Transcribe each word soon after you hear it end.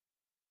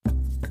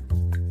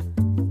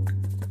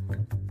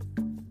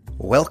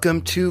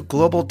Welcome to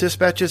Global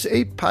Dispatches,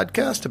 a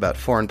podcast about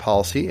foreign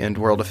policy and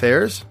world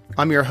affairs.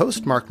 I'm your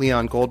host, Mark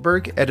Leon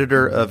Goldberg,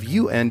 editor of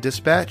UN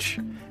Dispatch.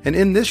 And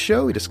in this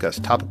show, we discuss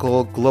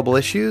topical global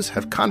issues,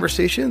 have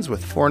conversations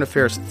with foreign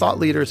affairs thought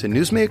leaders and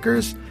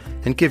newsmakers,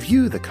 and give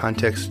you the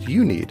context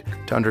you need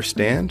to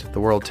understand the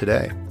world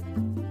today.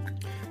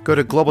 Go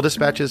to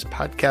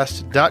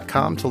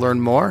globaldispatchespodcast.com to learn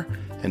more.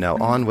 And now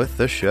on with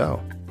the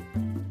show.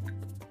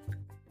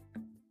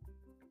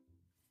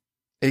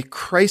 A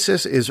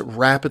crisis is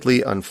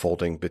rapidly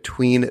unfolding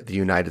between the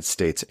United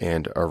States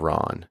and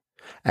Iran.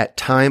 At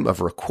time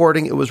of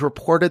recording, it was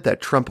reported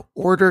that Trump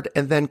ordered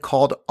and then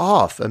called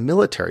off a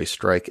military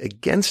strike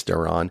against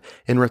Iran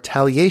in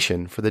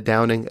retaliation for the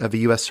downing of a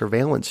U.S.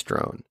 surveillance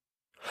drone.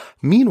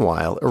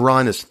 Meanwhile,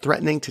 Iran is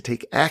threatening to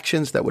take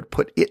actions that would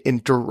put it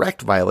in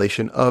direct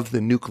violation of the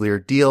nuclear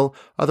deal,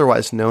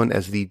 otherwise known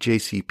as the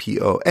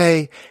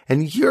JCPOA,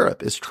 and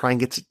Europe is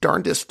trying its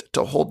darndest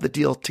to hold the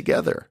deal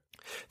together.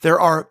 There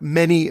are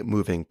many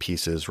moving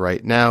pieces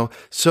right now,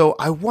 so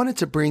I wanted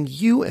to bring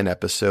you an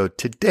episode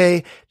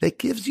today that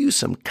gives you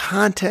some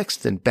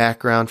context and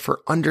background for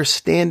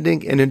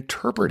understanding and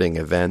interpreting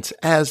events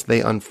as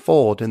they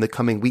unfold in the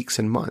coming weeks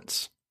and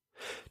months.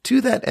 To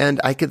that end,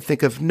 I could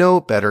think of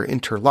no better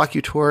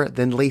interlocutor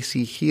than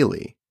Lacey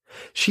Healy.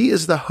 She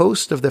is the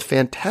host of the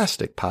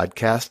fantastic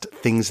podcast,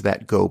 Things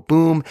That Go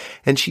Boom,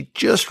 and she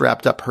just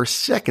wrapped up her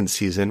second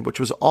season, which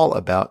was all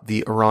about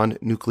the Iran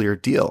nuclear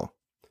deal.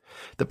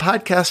 The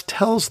podcast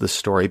tells the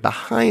story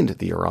behind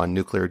the Iran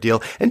nuclear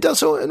deal and does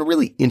so in a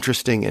really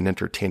interesting and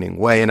entertaining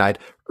way, and I'd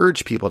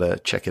urge people to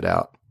check it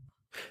out.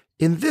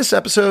 In this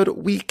episode,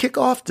 we kick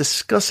off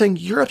discussing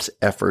Europe's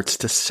efforts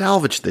to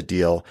salvage the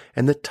deal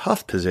and the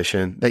tough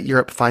position that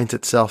Europe finds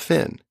itself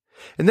in.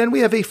 And then we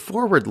have a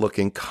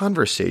forward-looking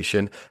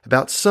conversation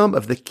about some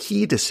of the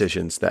key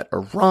decisions that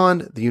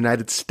Iran, the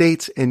United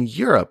States, and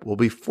Europe will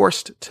be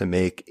forced to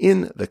make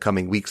in the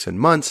coming weeks and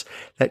months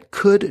that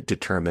could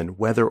determine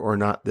whether or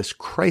not this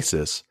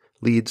crisis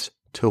leads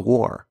to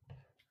war.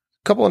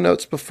 A couple of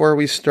notes before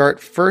we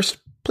start. First,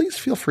 please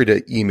feel free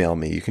to email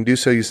me. You can do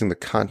so using the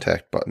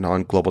contact button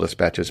on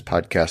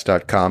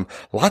globaldispatchespodcast.com.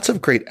 Lots of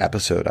great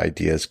episode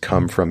ideas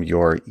come from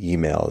your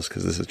emails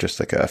because this is just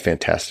like a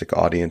fantastic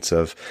audience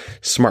of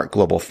smart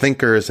global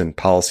thinkers and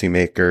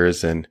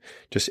policymakers and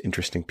just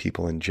interesting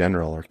people in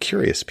general or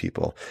curious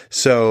people.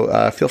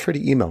 So feel free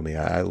to email me.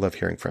 I love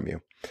hearing from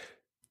you.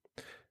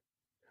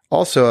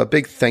 Also, a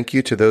big thank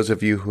you to those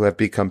of you who have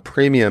become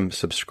premium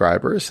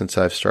subscribers since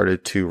I've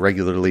started to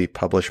regularly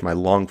publish my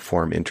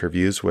long-form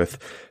interviews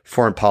with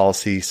foreign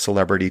policy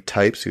celebrity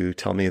types who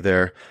tell me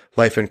their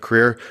life and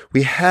career.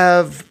 We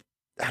have,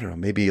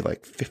 maybe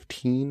like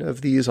 15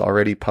 of these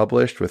already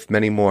published with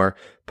many more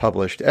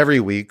published every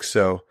week.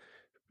 So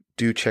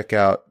do check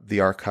out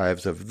the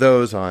archives of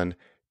those on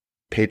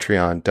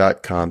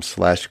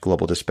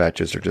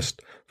patreon.com/globaldispatches or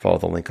just follow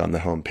the link on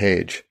the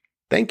homepage.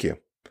 Thank you.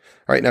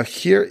 All right, now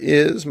here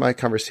is my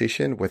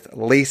conversation with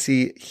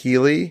Lacey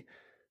Healy,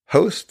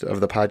 host of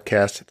the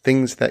podcast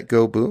Things That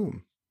Go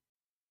Boom.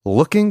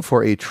 Looking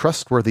for a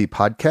trustworthy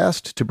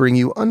podcast to bring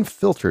you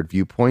unfiltered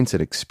viewpoints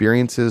and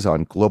experiences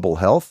on global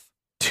health?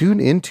 Tune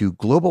into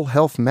Global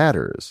Health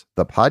Matters,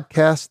 the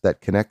podcast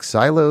that connects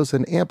silos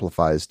and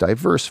amplifies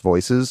diverse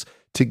voices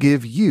to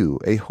give you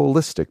a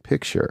holistic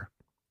picture.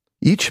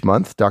 Each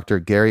month, Dr.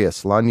 Gary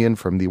Aslanyan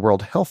from the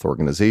World Health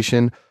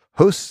Organization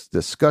hosts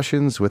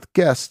discussions with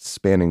guests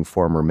spanning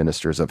former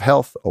ministers of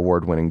health,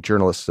 award-winning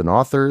journalists and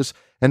authors,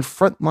 and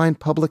frontline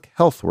public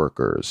health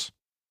workers.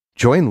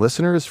 Join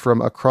listeners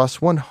from across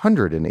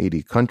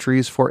 180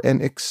 countries for an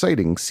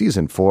exciting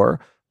Season 4,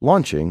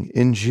 launching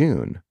in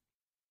June.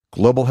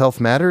 Global Health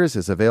Matters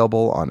is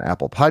available on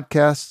Apple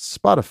Podcasts,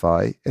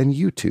 Spotify, and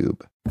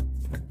YouTube.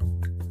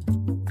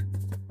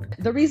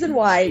 The reason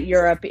why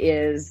Europe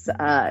is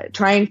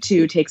trying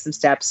to take some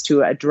steps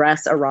to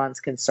address Iran's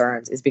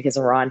concerns is because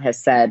Iran has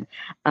said,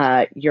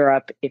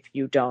 Europe, if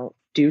you don't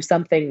do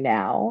something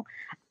now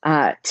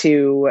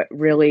to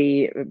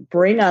really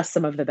bring us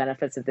some of the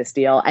benefits of this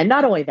deal, and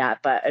not only that,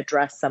 but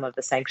address some of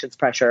the sanctions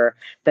pressure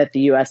that the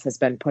U.S. has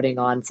been putting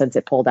on since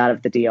it pulled out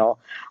of the deal,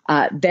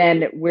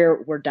 then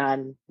we're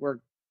done. We're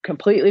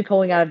completely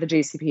pulling out of the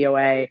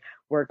JCPOA.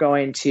 We're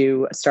going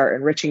to start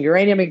enriching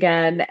uranium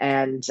again,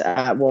 and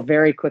we'll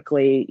very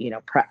quickly,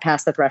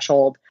 pass the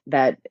threshold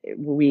that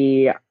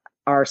we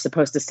are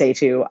supposed to stay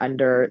to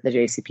under the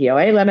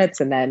JCPOA limits,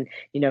 and then,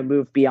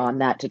 move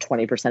beyond that to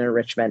 20%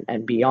 enrichment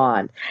and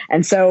beyond.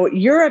 And so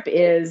Europe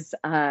is,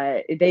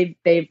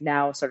 they've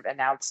now sort of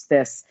announced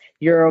this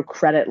Euro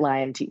credit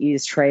line to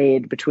ease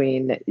trade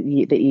between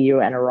the EU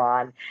and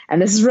Iran.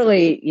 And this is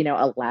really,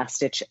 a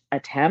last-ditch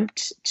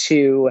attempt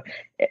to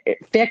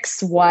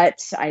fix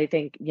what I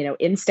think,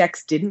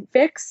 Instex didn't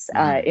fix.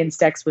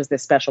 Instex was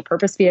this special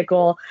purpose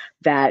vehicle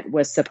that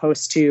was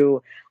supposed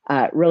to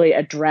really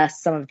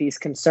address some of these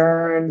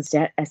concerns,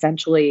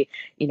 essentially,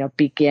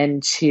 begin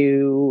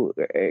to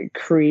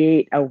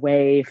create a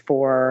way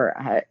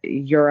for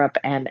Europe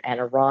and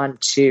Iran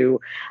to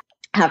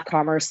have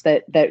commerce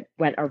that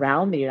went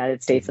around the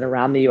United States and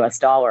around the US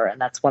dollar.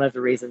 And that's one of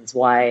the reasons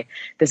why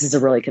this is a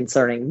really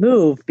concerning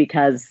move,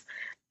 because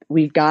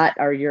we've got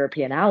our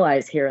European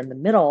allies here in the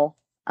middle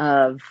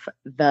of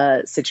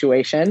the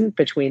situation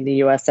between the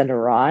US and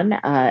Iran,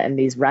 and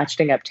these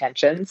ratcheting up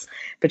tensions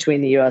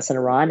between the US and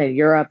Iran. And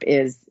Europe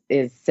is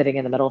sitting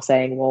in the middle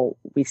saying, well,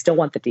 we still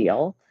want the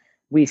deal.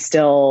 We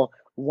still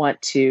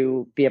want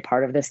to be a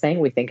part of this thing.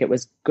 We think it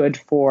was good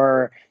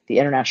for the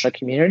international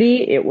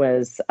community. It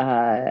was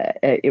a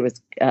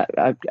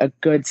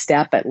good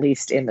step, at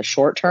least in the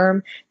short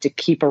term, to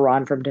keep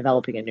Iran from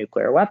developing a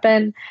nuclear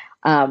weapon.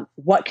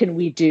 What can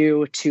we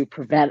do to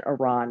prevent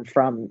Iran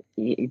from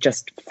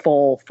just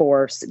full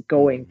force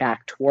going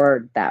back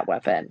toward that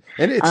weapon?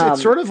 And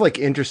it's sort of like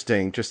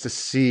interesting just to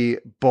see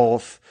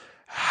both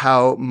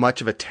how much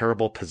of a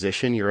terrible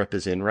position Europe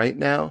is in right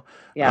now.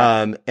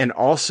 Yeah. And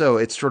also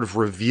it sort of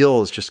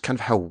reveals just kind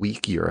of how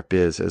weak Europe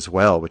is as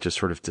well, which is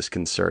sort of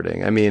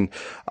disconcerting. I mean,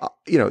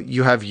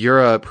 you have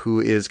Europe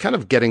who is kind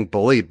of getting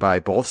bullied by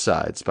both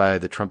sides, by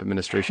the Trump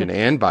administration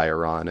and by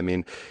Iran. I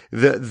mean,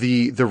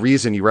 the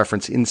reason you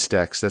reference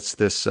Instex, that's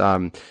this,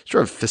 sort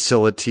of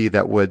facility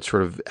that would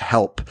sort of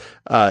help,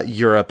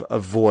 Europe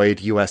avoid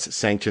U.S.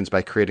 sanctions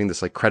by creating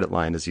this like credit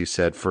line, as you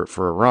said, for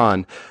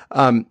Iran.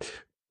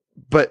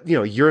 But,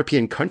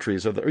 European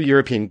countries or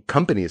European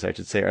companies, I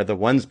should say, are the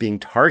ones being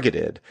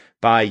targeted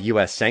by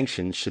U.S.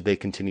 sanctions should they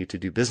continue to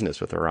do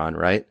business with Iran,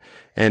 right?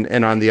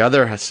 And on the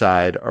other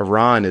side,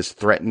 Iran is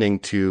threatening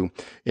to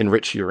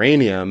enrich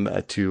uranium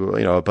to,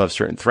 above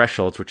certain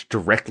thresholds, which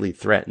directly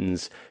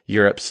threatens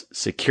Europe's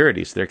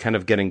security. So they're kind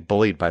of getting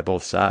bullied by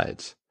both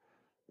sides.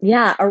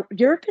 Yeah,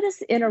 Europe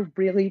is in a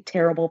really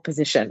terrible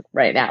position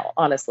right now,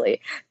 honestly.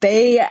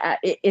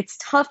 It's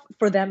tough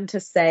for them to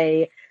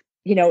say,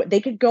 they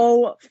could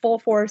go full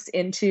force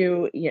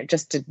into,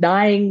 just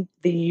denying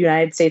the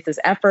United States'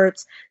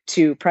 efforts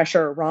to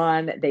pressure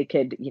Iran. They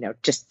could,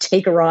 just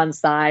take Iran's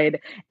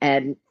side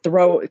and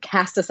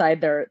cast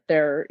aside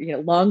their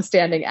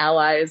longstanding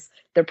allies.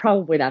 They're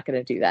probably not going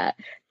to do that.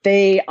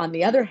 They, on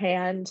the other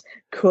hand,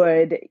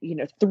 could, be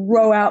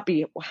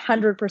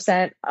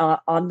 100%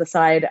 on the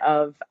side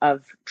of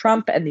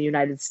Trump and the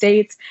United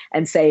States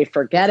and say,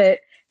 forget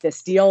it.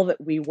 This deal that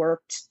we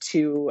worked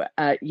to,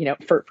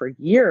 for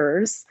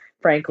years,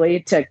 frankly,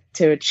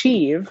 to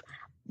achieve,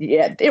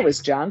 it was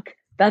junk.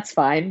 That's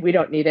fine. We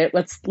don't need it.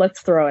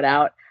 Let's throw it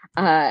out,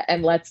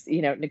 and let's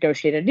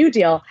negotiate a new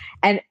deal.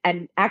 And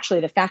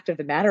actually, the fact of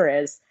the matter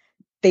is,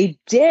 they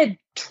did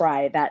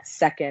try that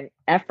second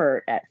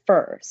effort at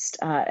first.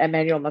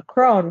 Emmanuel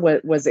Macron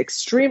was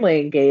extremely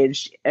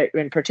engaged,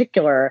 in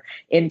particular,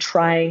 in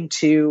trying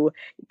to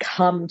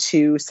come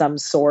to some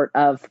sort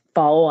of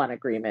follow-on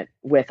agreement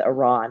with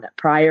Iran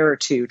prior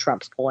to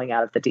Trump's pulling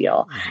out of the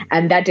deal. Mm-hmm.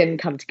 And that didn't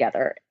come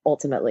together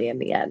ultimately in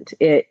the end.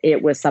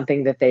 It was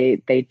something that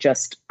they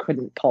just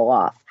couldn't pull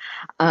off.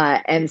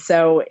 And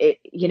so,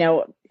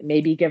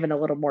 maybe given a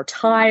little more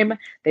time,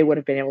 they would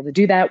have been able to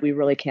do that. We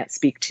really can't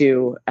speak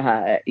to,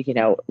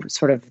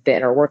 sort of the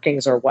inner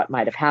workings or what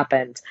might have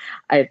happened.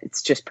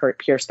 It's just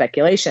pure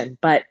speculation.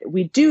 But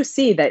we do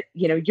see that,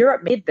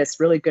 Europe made this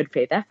really good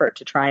faith effort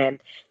to try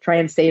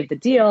and save the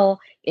deal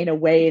in a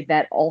way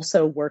that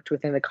also worked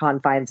within the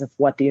confines of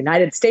what the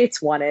United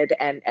States wanted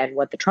and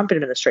what the Trump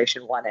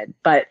administration wanted.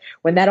 But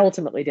when that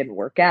ultimately didn't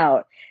work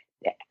out,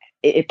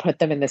 it put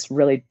them in this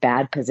really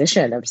bad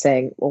position of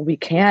saying, well, we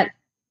can't,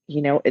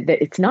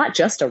 it's not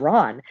just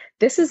Iran.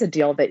 This is a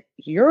deal that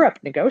Europe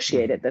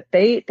negotiated, that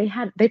they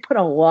put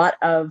a lot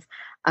of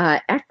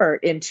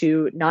effort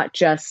into, not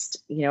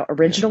just,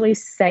 originally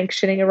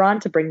sanctioning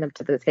Iran to bring them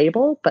to the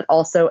table, but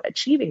also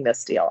achieving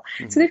this deal.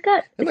 So they've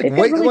got,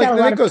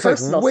 that goes like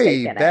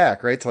way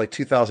back, right? To like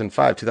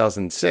 2005,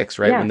 2006,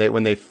 right? Yeah.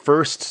 When they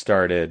first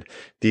started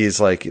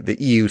these, like the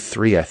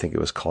EU3, I think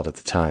it was called at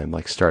the time,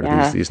 like started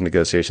these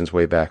negotiations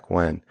way back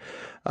when.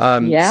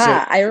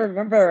 I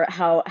remember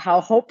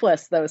how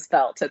hopeless those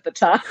felt at the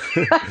time,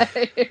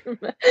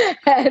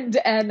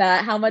 and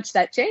how much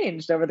that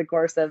changed over the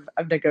course of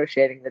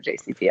negotiating the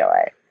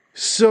JCPOA.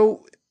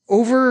 So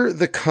over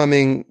the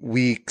coming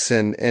weeks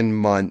and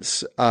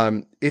months,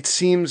 it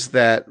seems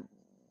that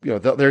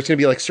there's going to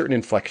be like certain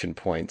inflection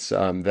points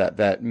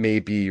that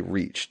may be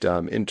reached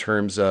in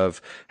terms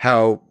of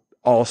how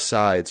all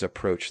sides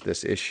approach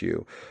this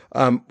issue.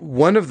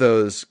 One of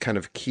those kind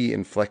of key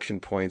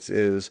inflection points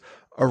is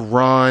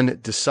Iran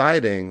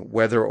deciding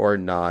whether or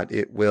not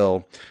it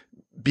will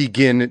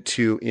begin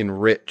to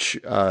enrich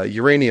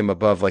uranium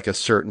above like a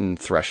certain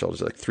threshold.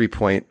 It's like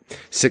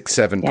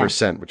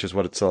 3.67%, which is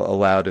what it's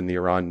allowed in the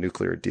Iran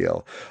nuclear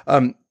deal.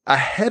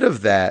 Ahead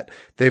of that,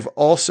 they've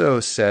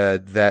also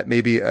said that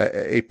maybe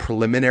a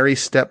preliminary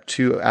step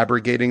to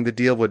abrogating the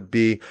deal would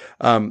be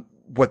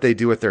what they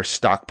do with their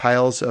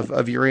stockpiles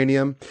of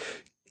uranium.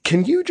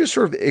 Can you just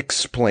sort of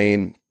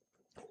explain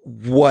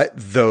what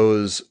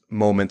those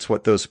moments,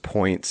 what those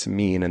points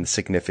mean and the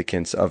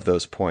significance of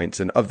those points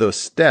and of those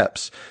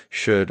steps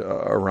should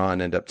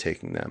Iran end up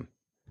taking them?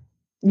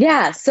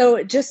 Yeah.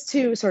 So just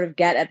to sort of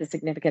get at the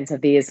significance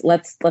of these,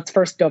 let's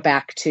first go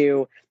back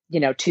to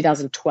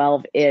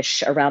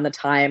 2012-ish, around the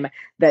time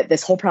that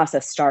this whole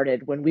process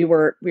started, when we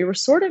were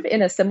sort of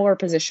in a similar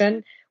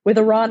position with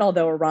Iran,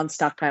 although Iran's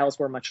stockpiles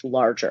were much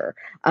larger.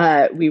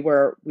 We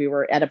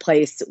were at a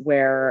place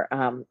where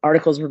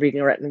articles were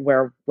being written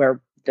where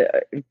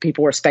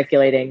people were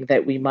speculating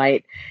that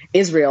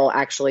Israel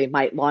actually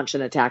might launch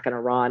an attack on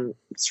Iran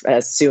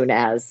as soon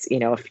as,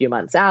 a few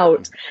months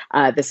out.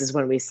 This is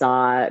when we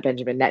saw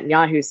Benjamin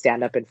Netanyahu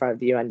stand up in front of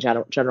the UN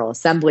General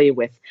Assembly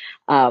with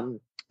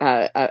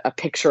a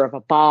picture of a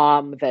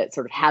bomb that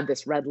sort of had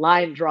this red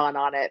line drawn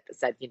on it that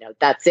said,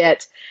 that's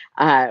it.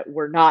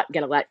 We're not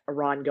going to let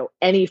Iran go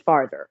any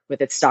farther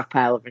with its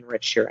stockpile of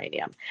enriched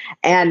uranium.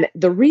 And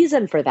the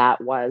reason for that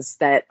was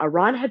that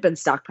Iran had been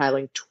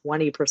stockpiling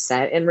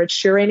 20%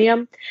 enriched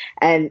uranium.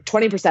 And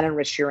 20%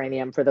 enriched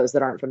uranium, for those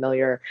that aren't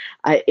familiar,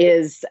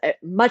 is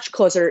much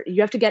closer.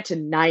 You have to get to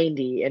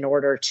 90 in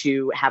order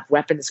to have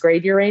weapons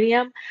grade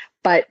uranium.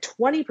 But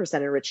 20%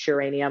 enriched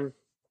uranium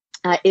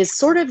is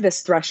sort of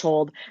this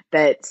threshold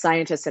that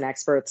scientists and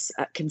experts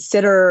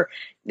consider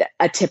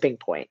a tipping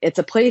point. It's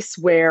a place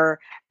where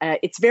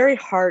it's very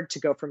hard to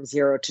go from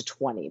 0 to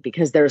 20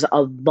 because there's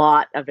a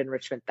lot of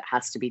enrichment that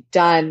has to be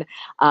done.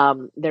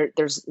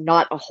 There's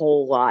not a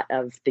whole lot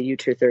of the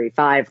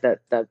U-235,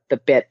 the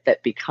bit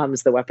that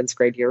becomes the weapons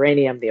grade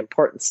uranium, the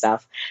important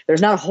stuff.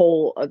 There's not a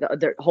whole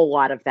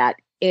lot of that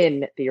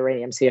in the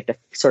uranium, so you have to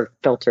sort of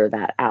filter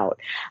that out.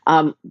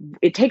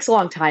 It takes a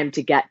long time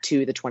to get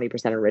to the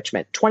 20%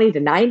 enrichment. 20 to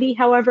 90,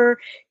 however,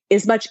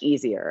 is much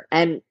easier.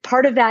 And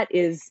part of that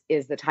is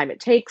the time it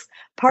takes.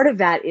 Part of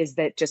that is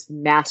that just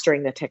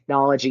mastering the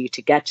technology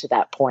to get to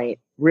that point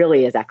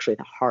really is actually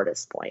the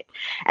hardest point.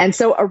 And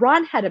so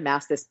Iran had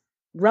amassed this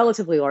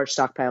relatively large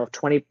stockpile of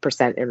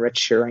 20%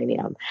 enriched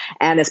uranium.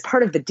 And as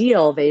part of the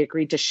deal, they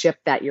agreed to ship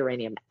that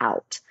uranium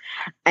out.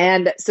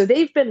 And so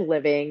they've been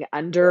living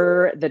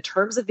under the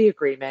terms of the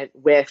agreement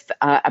with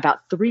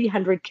about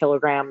 300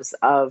 kilograms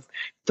of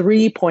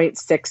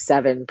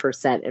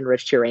 3.67%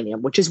 enriched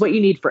uranium, which is what you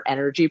need for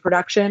energy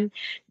production.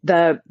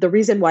 The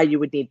reason why you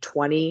would need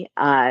 20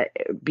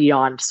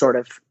 beyond sort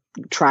of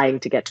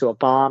trying to get to a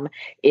bomb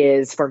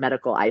is for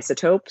medical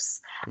isotopes.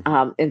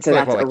 And so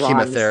like, that's like Iran's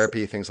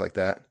chemotherapy, things like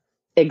that.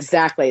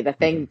 Exactly. The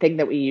thing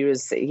that we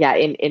use,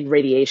 in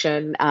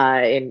radiation,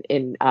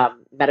 in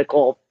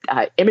medical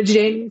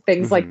imaging,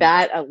 things like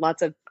that.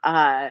 Lots of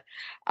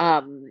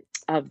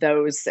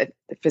those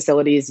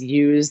facilities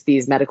use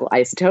these medical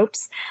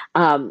isotopes,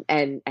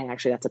 and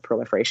actually that's a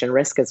proliferation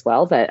risk as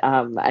well. That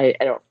I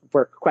don't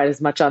work quite as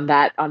much on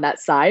that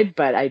side,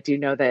 but I do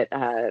know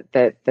that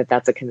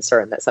that's a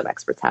concern that some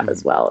experts have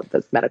as well.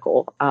 Those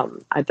medical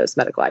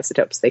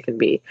isotopes, they can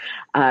be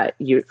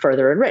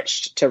further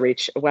enriched to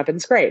reach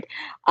weapons grade,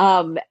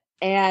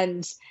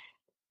 and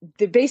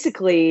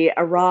basically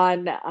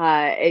Iran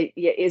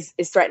is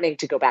threatening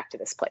to go back to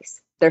this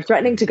place. They're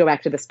threatening to go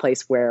back to this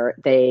place where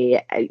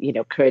they,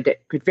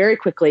 could very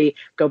quickly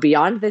go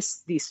beyond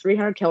these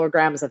 300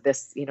 kilograms of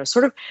this,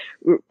 sort of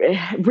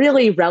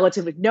really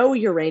relatively no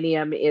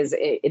uranium is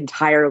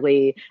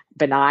entirely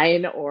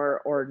benign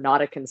or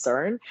not a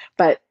concern,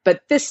 but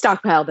this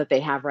stockpile that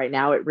they have right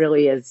now, it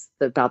really is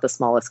about the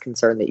smallest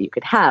concern that you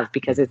could have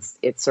because it's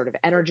sort of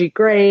energy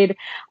grade.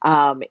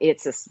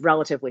 It's a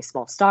relatively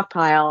small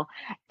stockpile,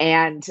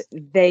 and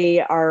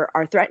they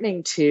are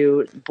threatening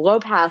to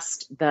blow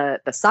past the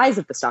size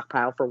of the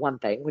stockpile for one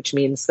thing, which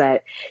means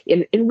that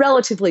in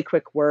relatively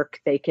quick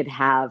work, they could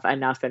have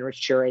enough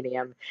enriched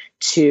uranium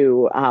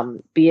to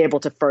be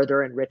able to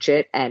further enrich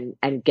it and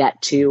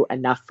get to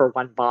enough for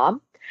one bomb.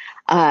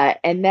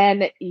 And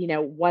then,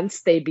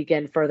 once they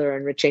begin further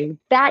enriching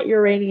that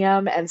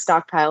uranium and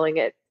stockpiling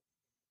it,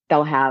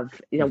 they'll have,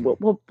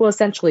 we'll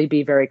essentially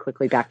be very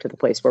quickly back to the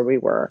place where we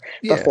were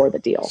before the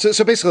deal.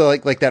 So basically,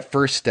 like that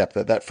first step,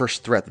 that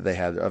first threat that they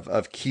had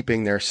of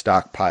keeping their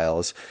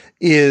stockpiles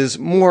is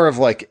more of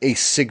like a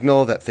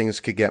signal that things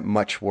could get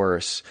much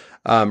worse,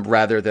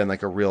 rather than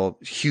like a real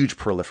huge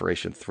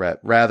proliferation threat.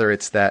 Rather,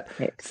 it's that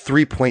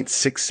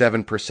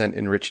 3.67%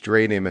 enriched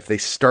uranium. If they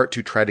start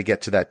to try to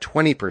get to that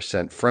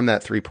 20% from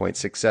that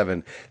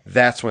 3.67,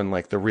 that's when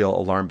like the real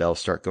alarm bells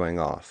start going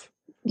off.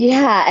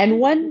 Yeah. And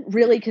one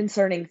really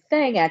concerning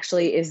thing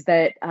actually is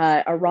that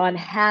Iran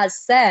has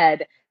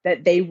said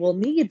that they will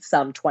need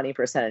some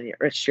 20%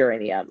 enriched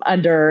uranium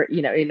under,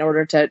 in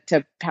order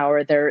to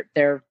power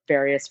their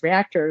various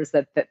reactors,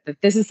 that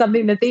this is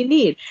something that they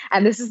need.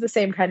 And this is the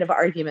same kind of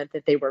argument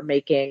that they were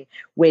making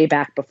way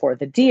back before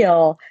the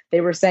deal. They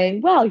were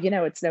saying, well,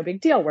 it's no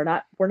big deal. We're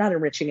not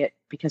enriching it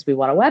because we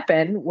want a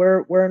weapon.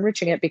 We're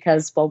enriching it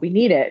because, well, we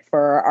need it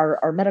for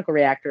our medical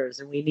reactors,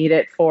 and we need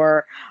it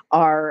for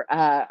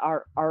our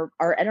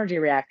energy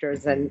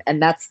reactors, and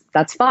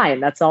that's fine.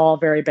 That's all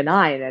very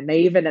benign. And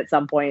they even at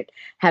some point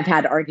have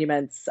had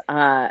arguments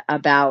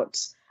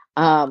about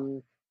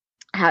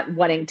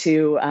wanting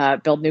to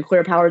build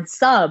nuclear powered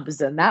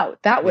subs, and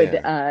that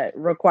would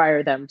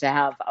require them to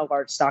have a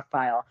large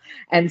stockpile.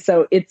 And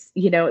so it's,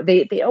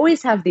 they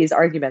always have these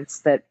arguments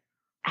that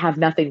have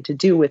nothing to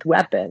do with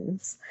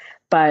weapons,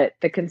 But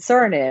the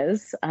concern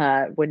is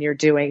when you're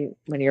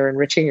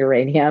enriching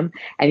uranium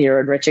and you're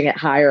enriching it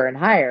higher and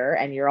higher,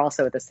 and you're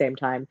also at the same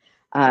time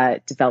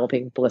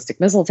developing ballistic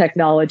missile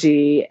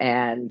technology,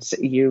 and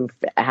you've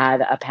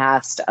had a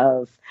past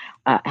of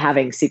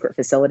having secret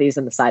facilities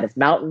in the side of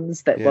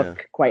mountains that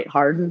look quite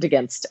hardened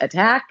against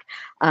attack,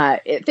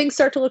 things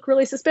start to look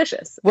really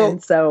suspicious. Well,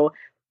 and so,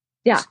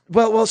 yeah.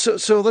 Well,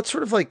 so let's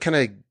sort of like kind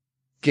of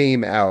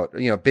game out,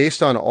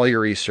 based on all your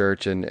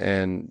research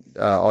and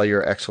all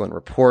your excellent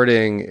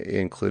reporting,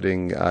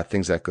 including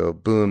things that go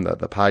boom,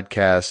 the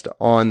podcast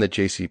on the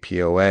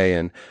JCPOA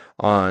and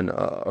on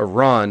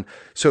Iran.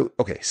 So,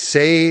 okay,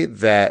 say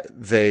that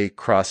they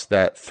cross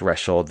that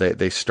threshold,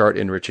 they start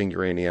enriching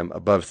uranium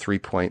above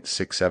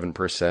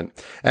 3.67%.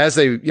 As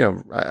they,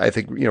 I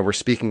think, we're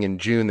speaking in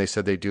June, they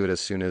said they do it as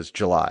soon as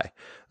July.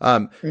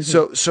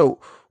 So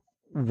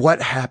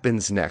what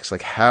happens next?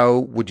 Like, how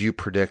would you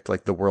predict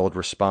like the world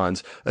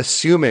responds,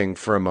 assuming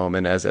for a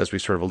moment, as we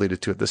sort of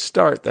alluded to at the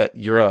start, that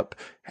Europe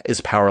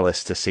is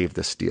powerless to save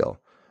this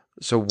deal?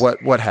 So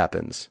what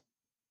happens?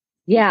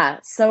 Yeah.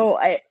 So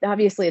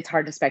obviously it's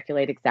hard to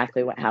speculate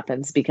exactly what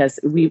happens, because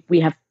we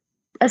have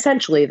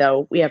essentially,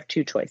 though, we have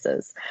two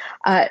choices.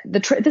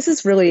 This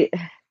is really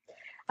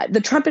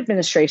the Trump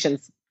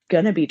administration's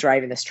going to be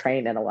driving this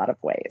train in a lot of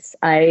ways.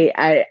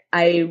 I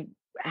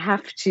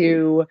have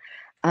to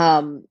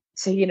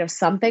say,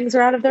 some things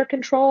are out of their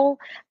control,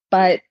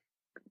 but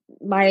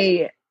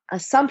my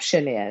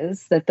assumption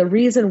is that the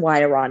reason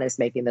why Iran is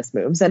making this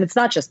moves, and it's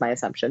not just my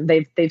assumption,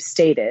 they've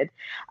stated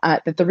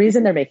that the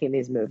reason they're making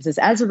these moves is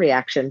as a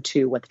reaction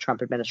to what the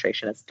Trump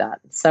administration has done.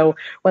 So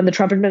when the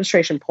Trump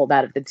administration pulled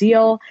out of the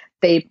deal,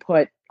 they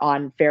put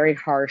on very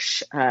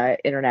harsh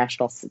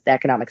international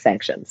economic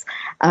sanctions.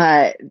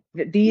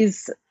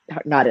 These,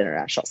 not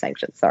international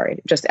sanctions,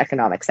 sorry, just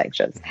economic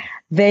sanctions.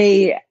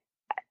 They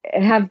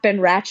have been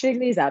ratcheting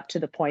these up to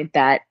the point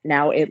that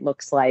now it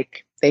looks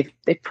like they've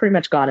pretty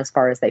much gone as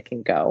far as they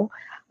can go.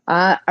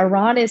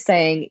 Iran is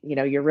saying,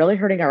 you're really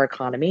hurting our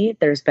economy.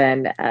 There's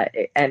been,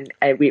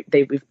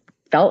 we've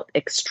felt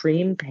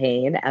extreme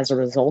pain as a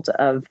result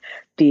of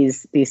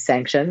these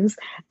sanctions,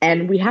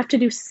 and we have to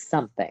do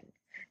something.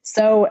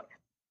 So,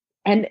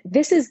 and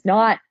this is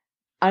not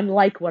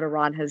unlike what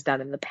Iran has done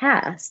in the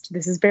past.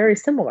 This is very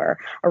similar.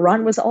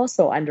 Iran was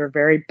also under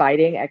very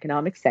biting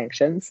economic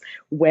sanctions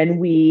when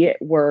we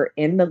were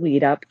in the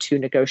lead up to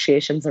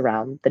negotiations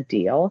around the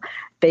deal.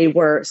 They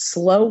were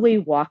slowly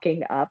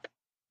walking up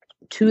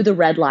to the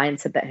red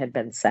lines that had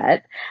been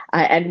set.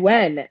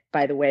 And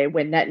by the way,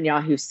 when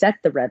Netanyahu set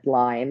the red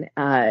line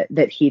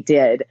that he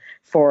did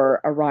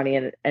for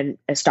Iranian and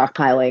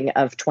stockpiling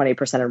of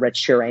 20%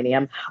 enriched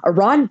uranium,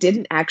 Iran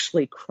didn't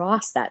actually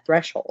cross that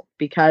threshold,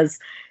 because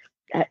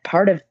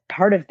part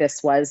of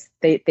this was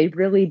they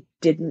really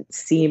didn't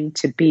seem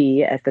to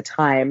be at the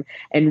time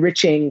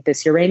enriching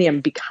this uranium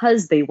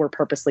because they were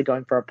purposely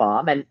going for a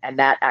bomb, and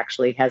that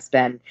actually has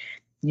been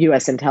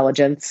U.S.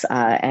 intelligence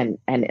and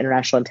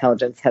international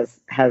intelligence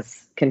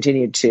has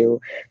continued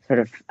to sort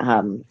of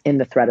in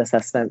the threat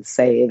assessment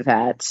say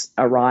that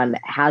Iran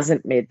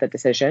hasn't made the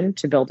decision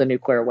to build a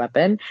nuclear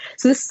weapon.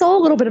 So this is all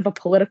a little bit of a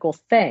political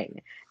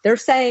thing. They're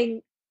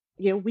saying,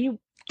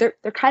 they're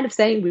kind of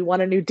saying we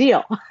want a new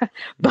deal,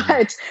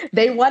 but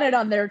they want it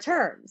on their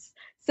terms.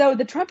 So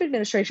the Trump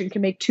administration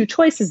can make two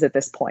choices at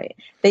this point.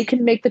 They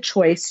can make the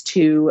choice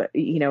to,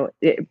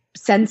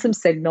 send some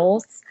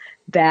signals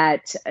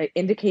that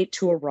indicate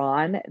to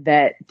Iran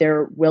that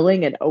they're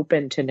willing and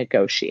open to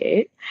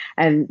negotiate.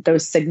 And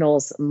those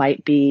signals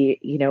might be,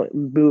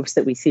 moves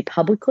that we see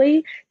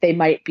publicly. They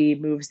might be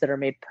moves that are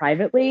made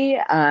privately.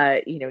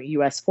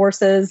 U.S.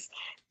 forces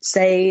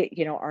say,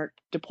 aren't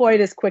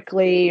deployed as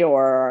quickly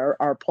or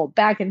are pulled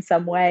back in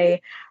some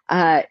way.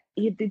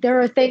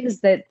 There are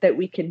things that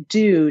we can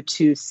do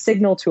to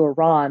signal to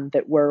Iran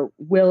that we're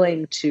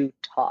willing to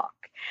talk.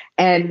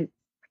 And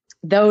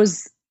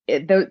those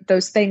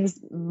things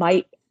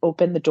might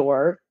open the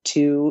door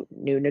to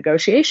new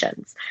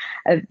negotiations.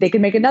 They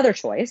can make another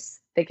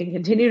choice. They can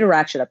continue to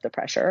ratchet up the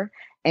pressure.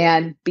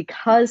 And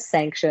because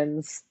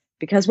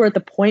we're at the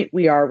point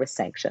we are with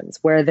sanctions,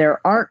 where there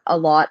aren't a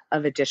lot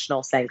of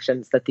additional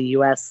sanctions that the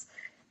U.S.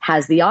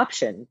 has the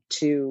option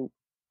to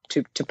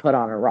put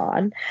on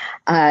Iran,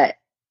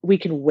 we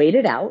can wait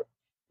it out.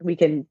 We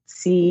can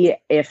see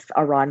if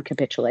Iran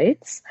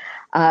capitulates,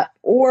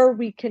 or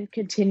we can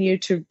continue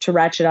to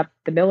ratchet up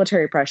the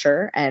military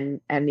pressure.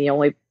 And the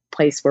only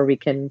place where we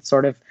can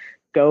sort of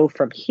go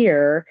from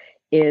here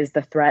is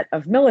the threat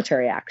of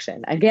military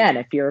action. Again,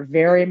 if you're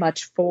very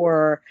much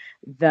for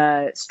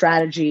the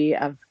strategy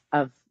of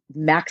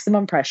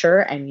maximum pressure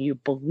and you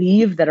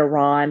believe that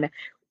Iran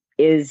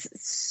is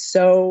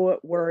so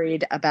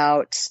worried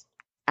about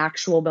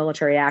actual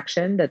military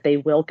action that they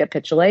will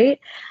capitulate,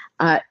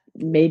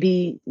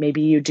 maybe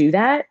you do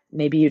that.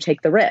 Maybe you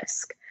take the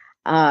risk.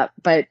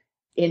 But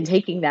in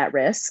taking that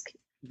risk,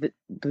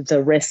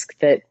 the risk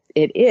that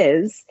it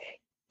is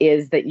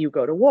that you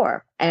go to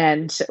war.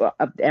 And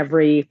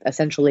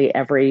essentially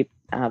every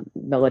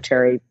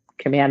military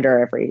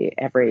commander,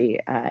 every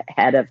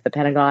head of the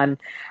Pentagon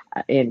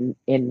in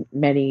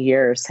many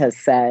years has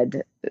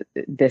said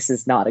this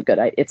is not a good.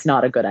 It's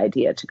not a good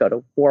idea to go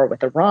to war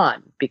with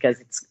Iran because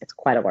it's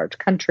quite a large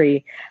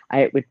country.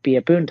 It would be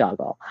a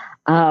boondoggle,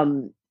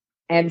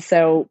 and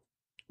so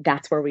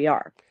that's where we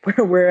are.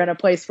 We're in a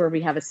place where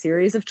we have a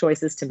series of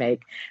choices to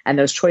make, and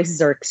those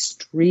choices are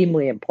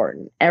extremely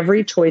important.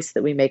 Every choice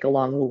that we make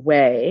along the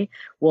way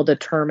will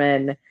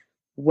determine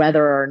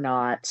whether or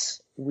not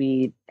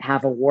we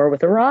have a war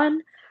with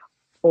Iran,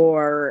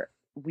 or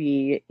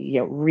we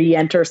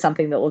re-enter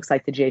something that looks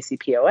like the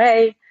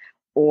JCPOA,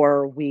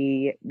 or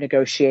we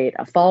negotiate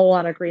a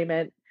follow-on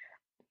agreement.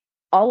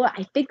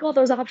 I think all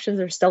those options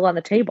are still on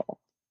the table,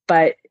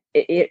 but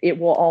it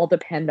will all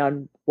depend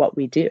on what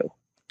we do.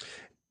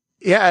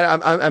 Yeah,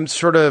 I'm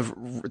sort of,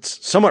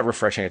 it's somewhat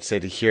refreshing, I'd say,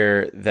 to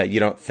hear that you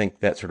don't think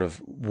that sort of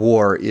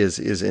war is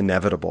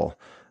inevitable.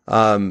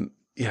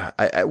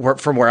 Yeah,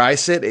 from where I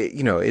sit,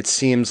 it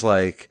seems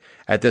like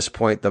at this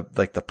point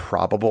the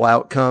probable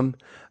outcome.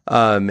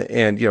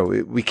 And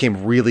we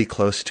came really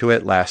close to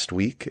it last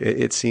week.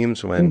 It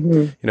seems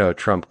when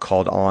Trump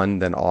called on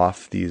then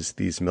off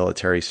these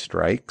military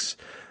strikes.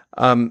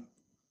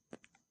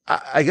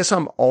 I guess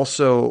I'm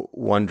also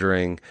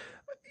wondering,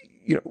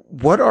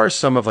 what are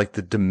some of like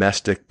the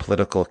domestic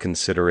political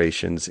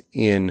considerations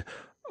in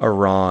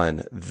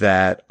Iran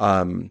that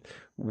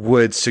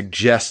would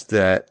suggest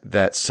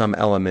that some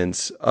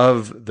elements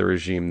of the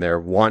regime there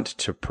want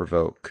to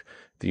provoke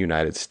the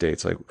United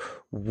States? Like,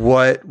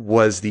 what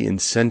was the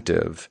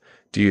incentive,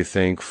 do you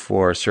think,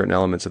 for certain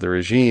elements of the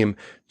regime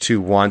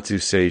to want to,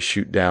 say,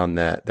 shoot down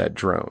that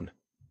drone?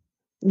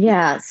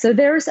 Yeah, so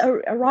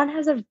Iran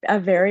has a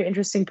very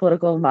interesting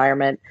political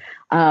environment.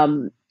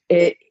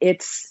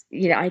 It's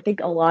I think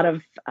a lot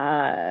of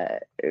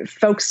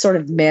folks sort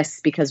of miss,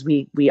 because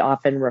we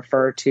often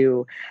refer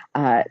to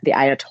the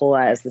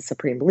Ayatollah as the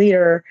supreme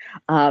leader.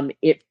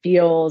 It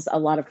feels, a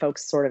lot of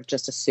folks sort of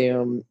just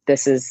assume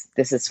this is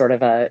sort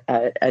of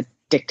a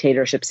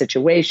dictatorship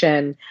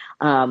situation.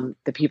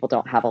 The people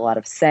don't have a lot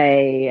of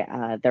say.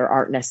 There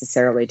aren't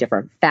necessarily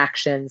different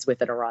factions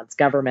within Iran's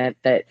government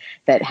that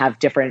have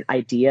different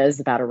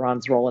ideas about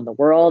Iran's role in the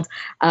world.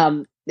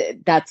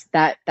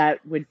 That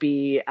would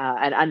be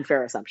an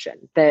unfair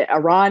assumption. That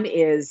Iran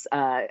has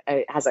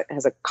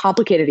a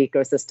complicated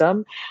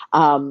ecosystem.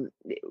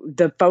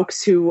 The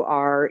folks who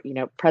are,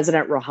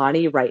 President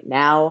Rouhani right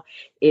now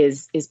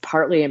is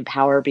partly in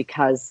power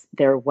because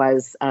there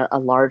was a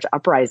large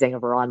uprising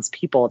of Iran's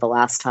people the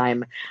last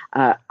time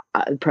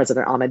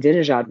President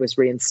Ahmadinejad was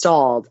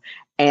reinstalled.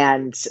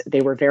 And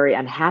they were very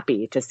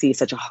unhappy to see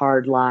such a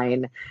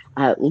hardline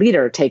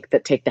leader take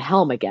the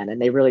helm again, and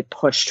they really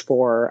pushed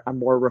for a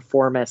more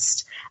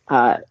reformist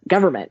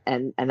government,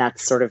 and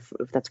that's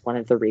one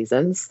of the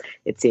reasons,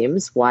 it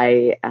seems,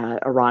 why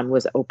Iran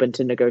was open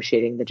to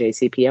negotiating the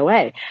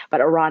JCPOA.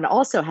 But Iran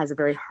also has a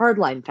very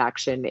hardline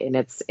faction in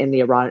the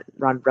Iran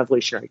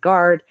Revolutionary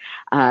Guard,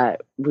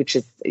 which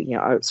is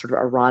sort of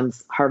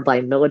Iran's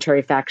hardline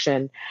military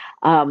faction.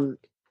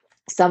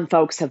 Some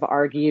folks have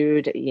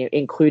argued,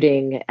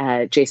 including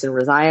Jason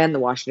Rezaian, the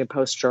Washington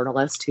Post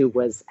journalist who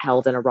was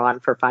held in Iran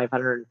for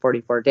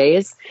 544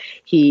 days.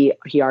 He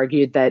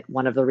argued that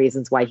one of the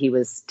reasons why he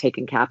was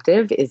taken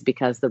captive is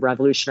because the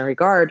Revolutionary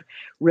Guard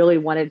really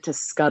wanted to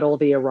scuttle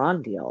the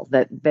Iran deal,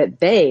 that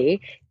they,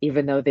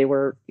 even though they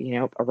were,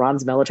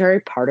 Iran's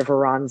military, part of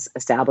Iran's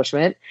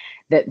establishment,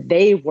 that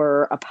they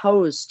were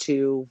opposed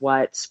to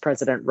what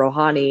President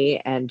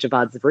Rouhani and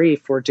Javad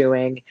Zarif were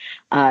doing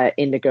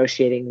in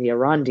negotiating the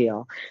Iran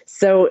deal.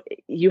 So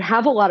you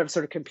have a lot of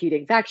sort of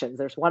competing factions.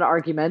 There's one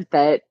argument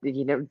that,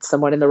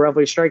 someone in the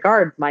Revolutionary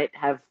Guard might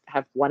have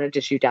wanted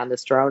to shoot down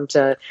this drone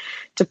to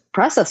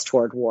press us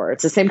toward war.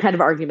 It's the same kind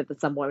of argument that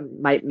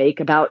someone might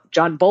make about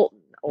John Bolton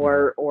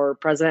or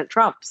President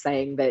Trump,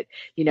 saying that,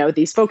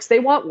 these folks, they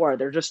want war.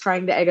 They're just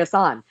trying to egg us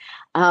on.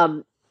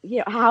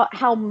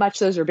 How much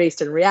those are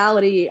based in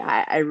reality,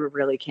 I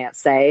really can't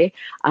say.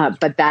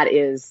 But that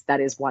is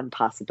one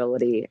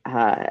possibility,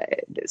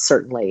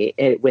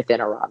 certainly within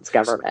Iran's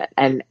government.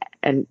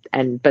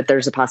 But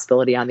there's a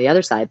possibility on the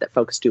other side that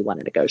folks do want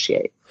to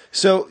negotiate.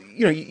 So,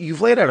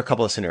 you've laid out a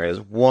couple of scenarios.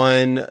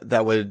 One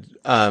that would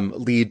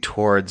lead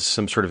towards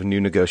some sort of new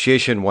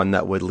negotiation, one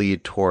that would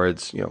lead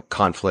towards,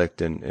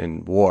 conflict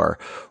and war.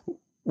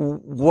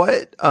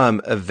 What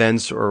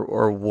events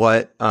or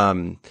what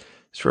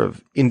sort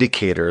of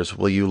indicators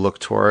will you look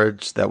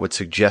towards that would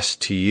suggest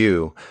to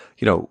you,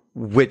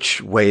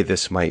 which way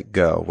this might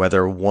go,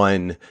 whether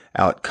one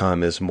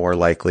outcome is more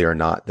likely or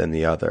not than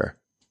the other?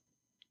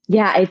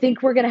 Yeah, I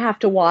think we're going to have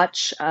to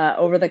watch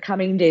over the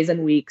coming days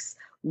and weeks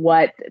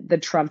what the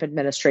Trump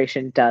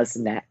administration does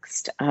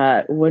next.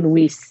 When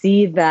we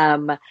see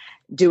them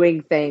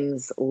doing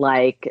things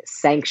like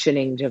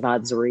sanctioning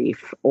Javad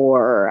Zarif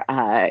or,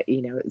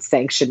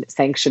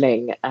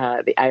 sanctioning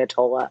the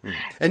Ayatollah.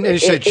 And you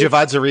said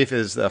Javad Zarif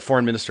is the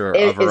foreign minister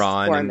of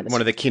Iran and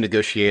one of the key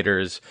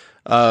negotiators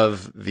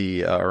of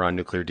the Iran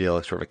nuclear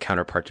deal, sort of a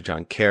counterpart to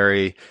John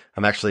Kerry.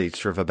 I'm actually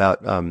sort of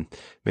about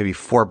maybe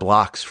 4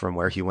 blocks from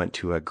where he went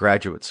to a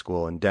graduate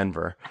school in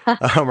Denver,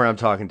 where I'm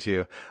talking to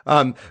you.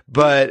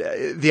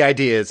 But the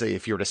idea is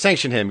if you were to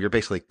sanction him, you're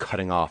basically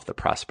cutting off the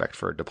prospect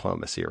for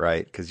diplomacy,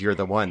 right? Because you're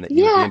the one that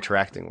you would be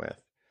interacting with.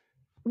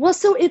 Well,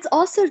 so it's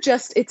also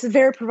it's a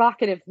very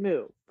provocative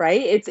move,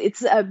 right?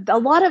 It's a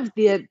lot of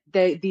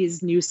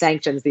these new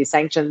sanctions, these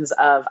sanctions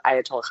of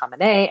Ayatollah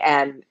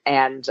Khamenei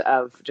and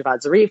of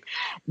Javad Zarif,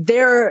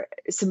 they're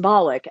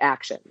symbolic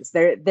actions.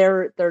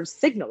 They're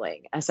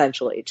signaling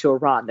essentially to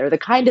Iran. They're the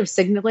kind of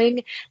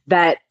signaling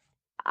that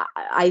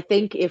I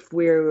think if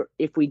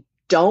we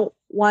don't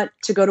want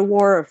to go to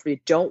war, or if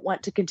we don't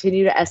want to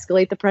continue to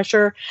escalate the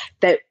pressure,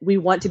 that we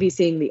want to be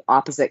seeing the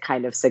opposite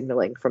kind of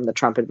signaling from the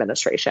Trump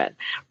administration.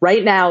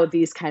 Right now,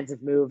 these kinds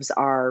of moves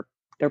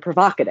they're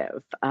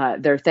provocative.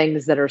 They're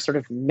things that are sort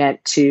of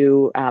meant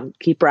to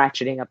keep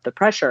ratcheting up the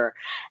pressure.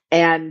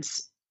 And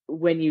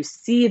when you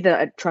see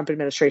the Trump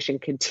administration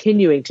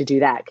continuing to do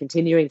that,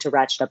 continuing to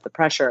ratchet up the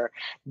pressure,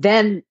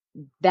 then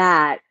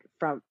that,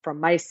 from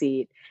my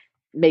seat,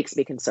 makes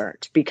me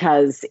concerned,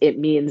 because it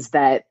means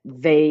that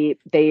they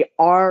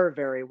are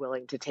very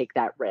willing to take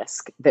that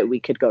risk that we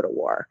could go to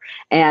war.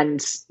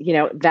 And,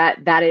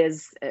 that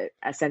is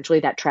essentially,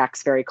 that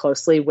tracks very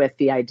closely with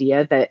the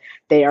idea that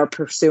they are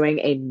pursuing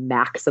a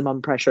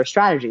maximum pressure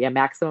strategy. A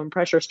maximum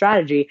pressure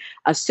strategy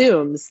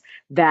assumes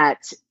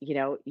that,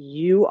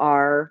 you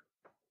are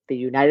the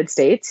United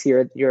States,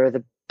 you're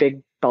the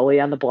big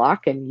bully on the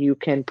block, and you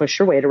can push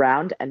your weight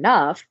around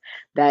enough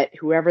that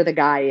whoever the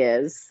guy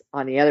is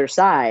on the other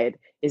side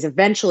is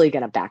eventually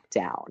going to back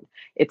down.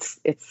 It's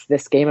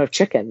this game of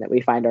chicken that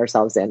we find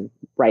ourselves in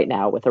right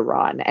now with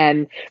Iran.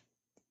 And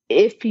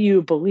if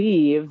you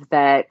believe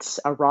that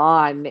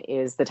Iran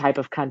is the type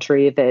of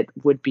country that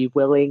would be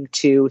willing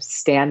to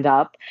stand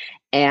up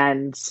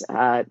and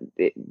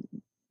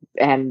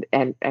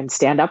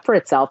stand up for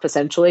itself,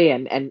 essentially,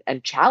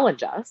 and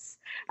challenge us,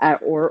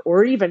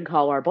 or even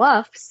call our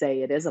bluff,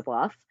 say it is a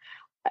bluff,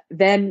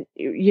 then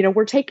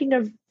we're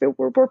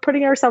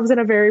putting ourselves in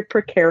a very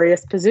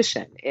precarious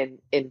position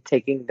in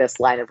taking this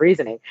line of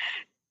reasoning.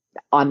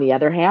 On the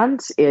other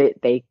hand,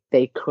 it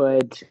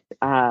could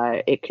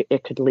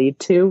lead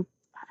to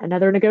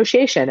another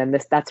negotiation,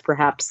 and that's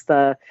perhaps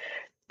the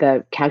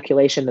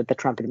calculation that the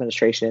Trump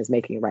administration is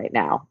making right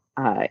now.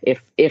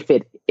 If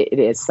it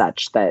is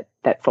such that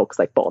folks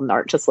like Bolton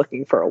aren't just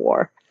looking for a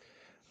war.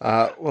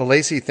 Well,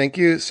 Lacey, thank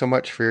you so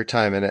much for your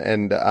time.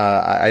 And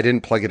I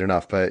didn't plug it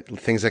enough, but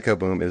Things That Go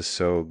Boom is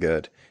so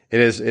good.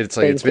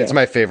 It's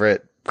my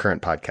favorite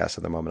current podcast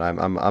at the moment.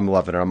 I'm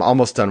loving it. I'm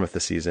almost done with the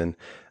season.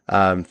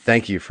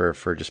 Thank you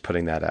for just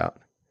putting that out.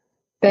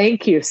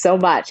 Thank you so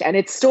much. And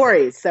it's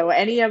stories. So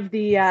any of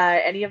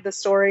the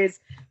stories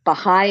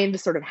behind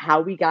sort of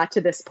how we got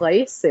to this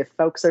place, if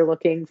folks are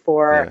looking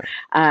for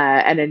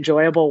an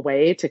enjoyable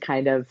way to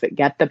kind of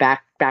get the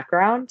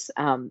background,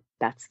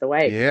 that's the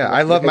way. Yeah,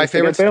 I love, my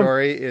favorite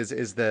story is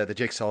the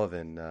Jake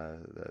Sullivan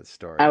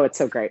story. Oh, it's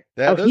so great.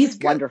 He's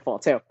wonderful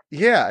too.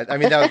 Yeah, I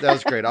mean that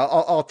was great.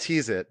 I'll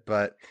tease it,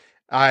 but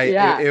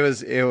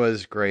it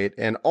was great.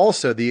 And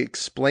also the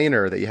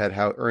explainer that you had,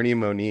 how Ernie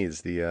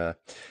Moniz, he's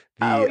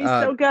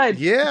so good.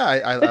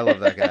 Yeah, I love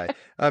that guy.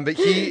 But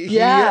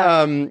he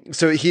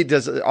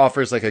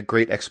offers like a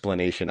great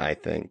explanation, I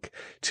think,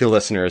 to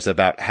listeners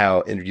about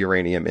how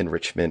uranium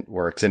enrichment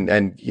works.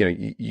 And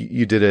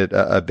you did it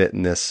a bit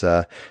in this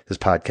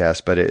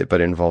podcast, but it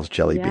involves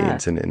jelly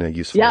beans in a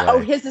useful way. Oh,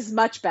 his is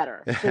much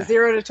better. The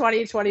 0 to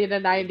 20, 20 to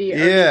 90.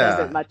 Does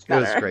it much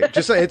better. It was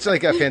great. It's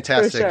like a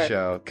fantastic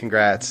show.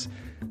 Congrats.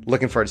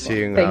 Looking forward to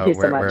seeing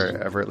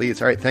wherever it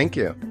leads. All right. Thank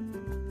you.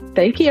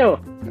 Thank you.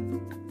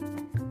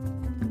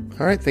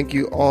 All right. Thank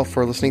you all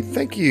for listening.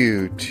 Thank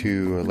you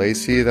to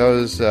Lacey. That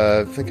was,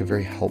 I think, a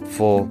very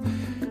helpful,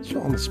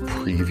 almost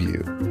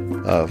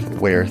preview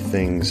of where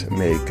things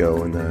may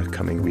go in the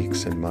coming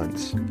weeks and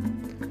months.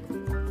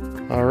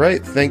 All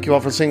right. Thank you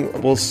all for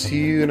listening. We'll see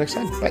you next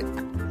time. Bye.